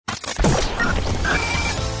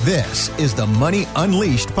This is the Money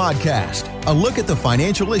Unleashed podcast, a look at the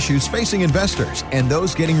financial issues facing investors and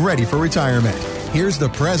those getting ready for retirement. Here's the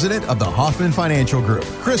president of the Hoffman Financial Group,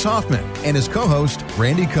 Chris Hoffman, and his co-host,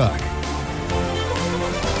 Randy Cook.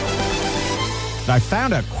 I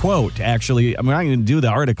found a quote, actually. I'm not going to do the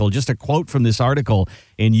article, just a quote from this article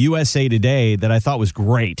in USA Today that I thought was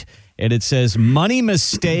great. And it says, money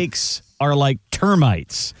mistakes are like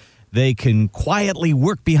termites. They can quietly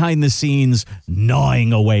work behind the scenes,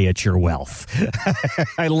 gnawing away at your wealth.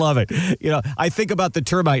 I love it. I think about the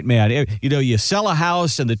termite man. You sell a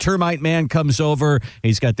house and the termite man comes over. And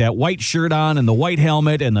he's got that white shirt on and the white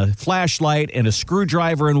helmet and the flashlight and a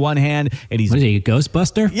screwdriver in one hand. And he's, what is he, a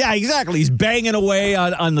Ghostbuster? Yeah, exactly. He's banging away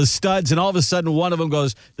on the studs, and all of a sudden one of them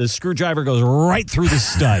the screwdriver goes right through the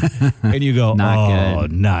stud. And you go,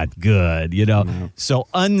 not good. No. So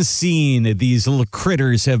unseen, these little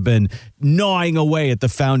critters have been gnawing away at the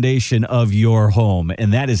foundation of your home,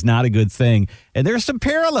 and that is not a good thing. And there's some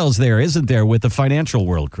parallels there, isn't there, with the financial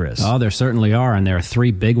world, Chris? Oh, there certainly are, and there are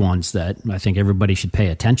three big ones that I think everybody should pay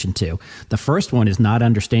attention to. The first one is not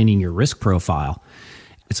understanding your risk profile.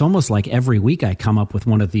 It's almost like every week I come up with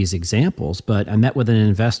one of these examples, but I met with an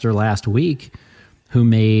investor last week who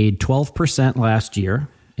made 12% last year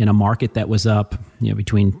in a market that was up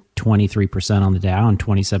between 23% on the Dow and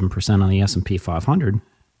 27% on the S&P 500.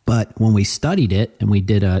 But when we studied it and we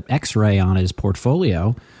did an X-ray on his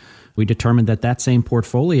portfolio, we determined that same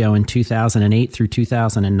portfolio in 2008 through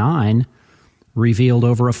 2009 revealed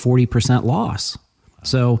over a 40% loss.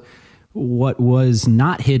 So what was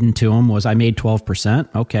not hidden to him was I made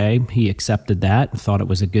 12%. Okay, he accepted that, thought it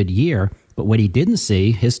was a good year. But what he didn't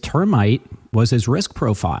see, his termite was his risk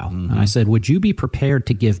profile. Mm-hmm. And I said, would you be prepared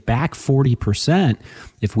to give back 40%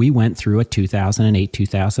 if we went through a 2008,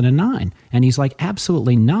 2009? And he's like,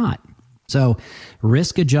 absolutely not. So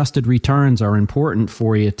risk-adjusted returns are important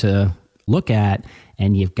for you to look at,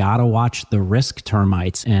 and you've got to watch the risk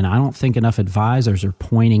termites. And I don't think enough advisors are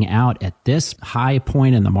pointing out at this high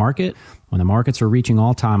point in the market, when the markets are reaching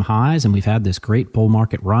all-time highs and we've had this great bull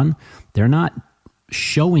market run, they're not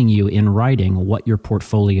showing you in writing what your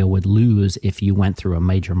portfolio would lose if you went through a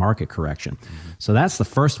major market correction. Mm-hmm. So that's the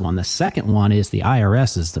first one. The second one is the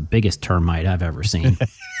IRS is the biggest termite I've ever seen.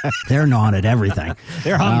 They're gnawing at everything.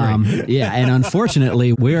 They're hungry. And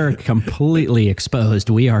unfortunately, we're completely exposed.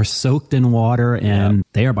 We are soaked in water, and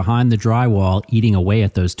they are behind the drywall eating away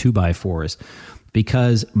at those 2x4s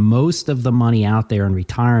because most of the money out there in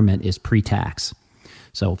retirement is pre-tax.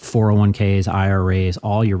 So 401ks, IRAs,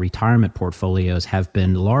 all your retirement portfolios have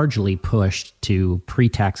been largely pushed to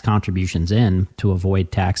pre-tax contributions in to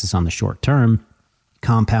avoid taxes on the short term,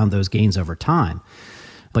 compound those gains over time.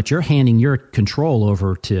 But you're handing your control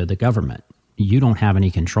over to the government. You don't have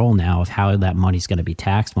any control now of how that money's going to be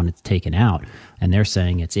taxed when it's taken out. And they're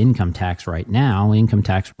saying it's income tax right now. Income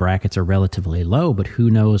tax brackets are relatively low, but who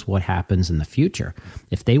knows what happens in the future.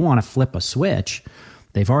 If they want to flip a switch,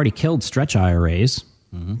 they've already killed stretch IRAs.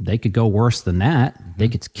 Mm-hmm. They could go worse than that. Mm-hmm. They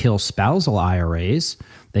could kill spousal IRAs.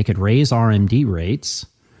 They could raise RMD rates,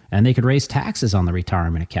 and they could raise taxes on the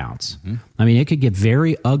retirement accounts. Mm-hmm. I mean, it could get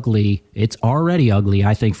very ugly. It's already ugly,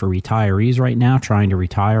 I think, for retirees right now trying to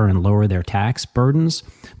retire and lower their tax burdens,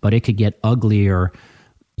 but it could get uglier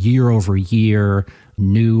year over year.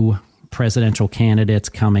 New presidential candidates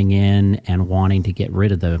coming in and wanting to get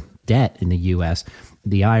rid of the debt in the U.S.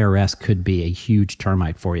 The IRS could be a huge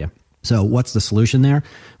termite for you. So what's the solution there?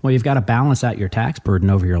 Well, you've got to balance out your tax burden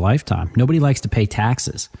over your lifetime. Nobody likes to pay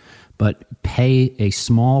taxes, but pay a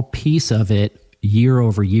small piece of it year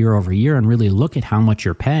over year over year and really look at how much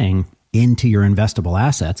you're paying into your investable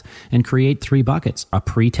assets and create three buckets: a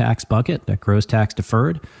pre-tax bucket that grows tax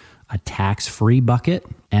deferred, a tax-free bucket,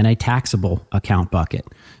 and a taxable account bucket.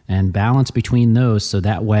 And balance between those so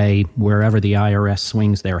that way, wherever the IRS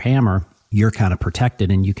swings their hammer, you're kind of protected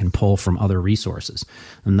and you can pull from other resources.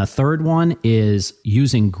 And the third one is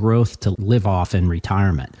using growth to live off in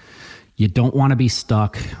retirement. You don't want to be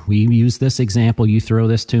stuck. We use this example. You throw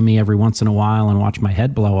this to me every once in a while and watch my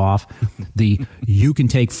head blow off. You can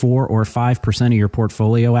take 4 or 5% of your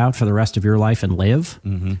portfolio out for the rest of your life and live,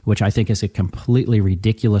 which I think is a completely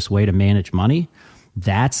ridiculous way to manage money.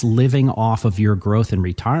 That's living off of your growth in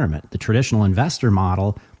retirement. The traditional investor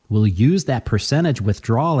model will use that percentage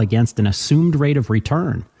withdrawal against an assumed rate of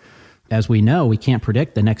return. As we know, we can't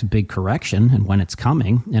predict the next big correction and when it's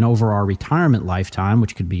coming. And over our retirement lifetime,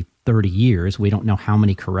 which could be 30 years, we don't know how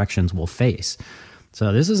many corrections we'll face.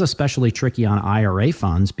 So this is especially tricky on IRA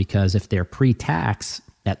funds because if they're pre-tax,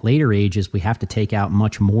 at later ages, we have to take out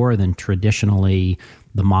much more than traditionally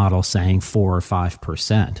the model saying 4 or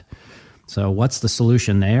 5%. So what's the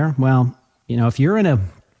solution there? Well, if you're in a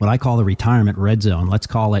what I call the retirement red zone. Let's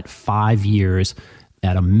call it 5 years,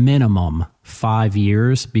 at a minimum 5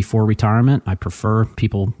 years before retirement. I prefer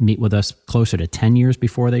people meet with us closer to 10 years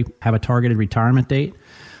before they have a targeted retirement date.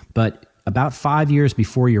 But about 5 years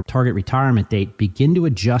before your target retirement date, begin to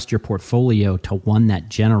adjust your portfolio to one that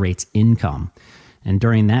generates income. And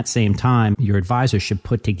during that same time, your advisor should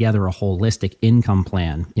put together a holistic income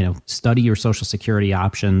plan. Study your Social Security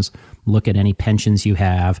options, look at any pensions you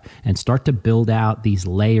have, and start to build out these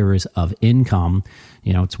layers of income.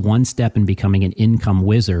 It's one step in becoming an income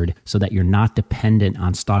wizard so that you're not dependent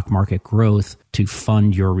on stock market growth to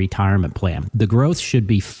fund your retirement plan. The growth should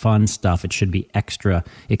be fun stuff. It should be extra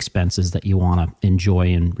expenses that you want to enjoy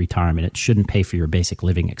in retirement. It shouldn't pay for your basic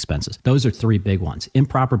living expenses. Those are three big ones: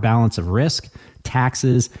 improper balance of risk,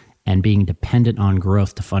 taxes, and being dependent on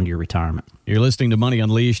growth to fund your retirement. You're listening to Money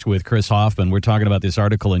Unleashed with Chris Hoffman. We're talking about this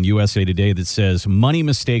article in USA Today that says money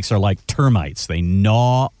mistakes are like termites. They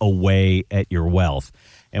gnaw away at your wealth.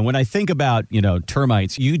 And when I think about,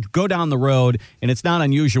 termites, you go down the road and it's not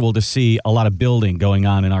unusual to see a lot of building going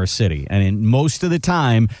on in our city. And most of the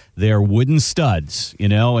time, they're wooden studs,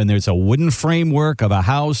 and there's a wooden framework of a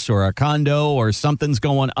house or a condo or something's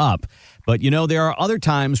going up. But, there are other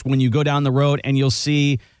times when you go down the road and you'll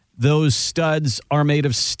see those studs are made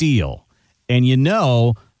of steel. And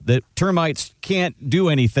that termites can't do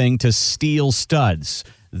anything to steal studs.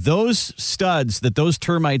 Those studs that those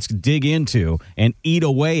termites dig into and eat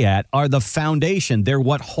away at are the foundation. They're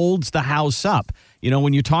what holds the house up.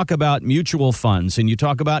 When you talk about mutual funds and you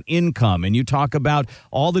talk about income and you talk about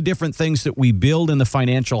all the different things that we build in the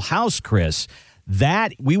financial house, Chris,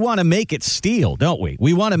 that we want to make it steel, don't we?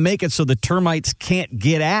 We want to make it so the termites can't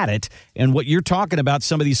get at it. And what you're talking about,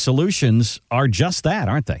 some of these solutions are just that,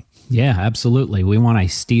 aren't they? Yeah, absolutely. We want a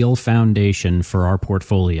steel foundation for our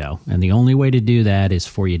portfolio. And the only way to do that is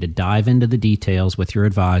for you to dive into the details with your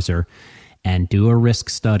advisor and do a risk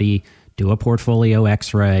study, do a portfolio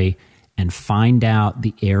x-ray, and find out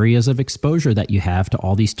the areas of exposure that you have to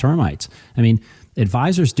all these termites.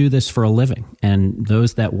 Advisors do this for a living, and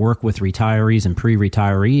those that work with retirees and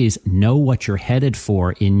pre-retirees know what you're headed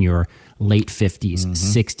for in your late 50s,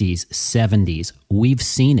 60s, 70s. We've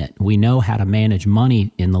seen it. We know how to manage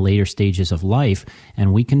money in the later stages of life,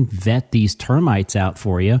 and we can vet these termites out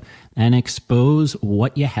for you and expose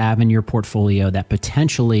what you have in your portfolio that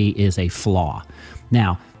potentially is a flaw.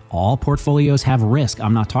 Now, all portfolios have risk.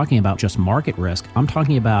 I'm not talking about just market risk. I'm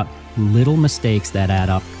talking about little mistakes that add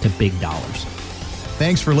up to big dollars.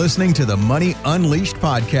 Thanks for listening to the Money Unleashed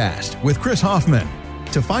podcast with Chris Hoffman.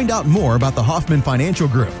 To find out more about the Hoffman Financial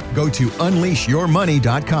Group, go to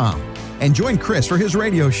unleashyourmoney.com and join Chris for his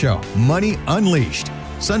radio show, Money Unleashed,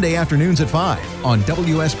 Sunday afternoons at 5 on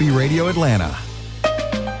WSB Radio Atlanta.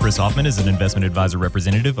 Chris Hoffman is an investment advisor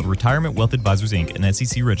representative of Retirement Wealth Advisors, Inc., an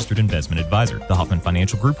SEC-registered investment advisor. The Hoffman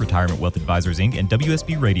Financial Group, Retirement Wealth Advisors, Inc., and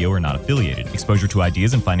WSB Radio are not affiliated. Exposure to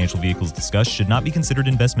ideas and financial vehicles discussed should not be considered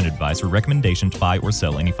investment advice or recommendation to buy or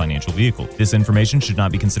sell any financial vehicle. This information should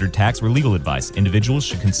not be considered tax or legal advice. Individuals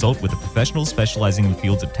should consult with a professional specializing in the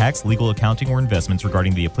fields of tax, legal, accounting, or investments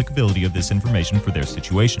regarding the applicability of this information for their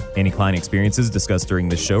situation. Any client experiences discussed during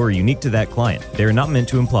this show are unique to that client. They are not meant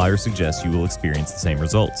to imply or suggest you will experience the same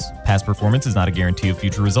results. Past performance is not a guarantee of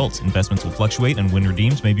future results. Investments will fluctuate, and when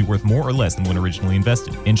redeemed may be worth more or less than when originally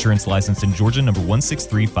invested. Insurance licensed in Georgia, number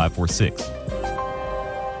 163546.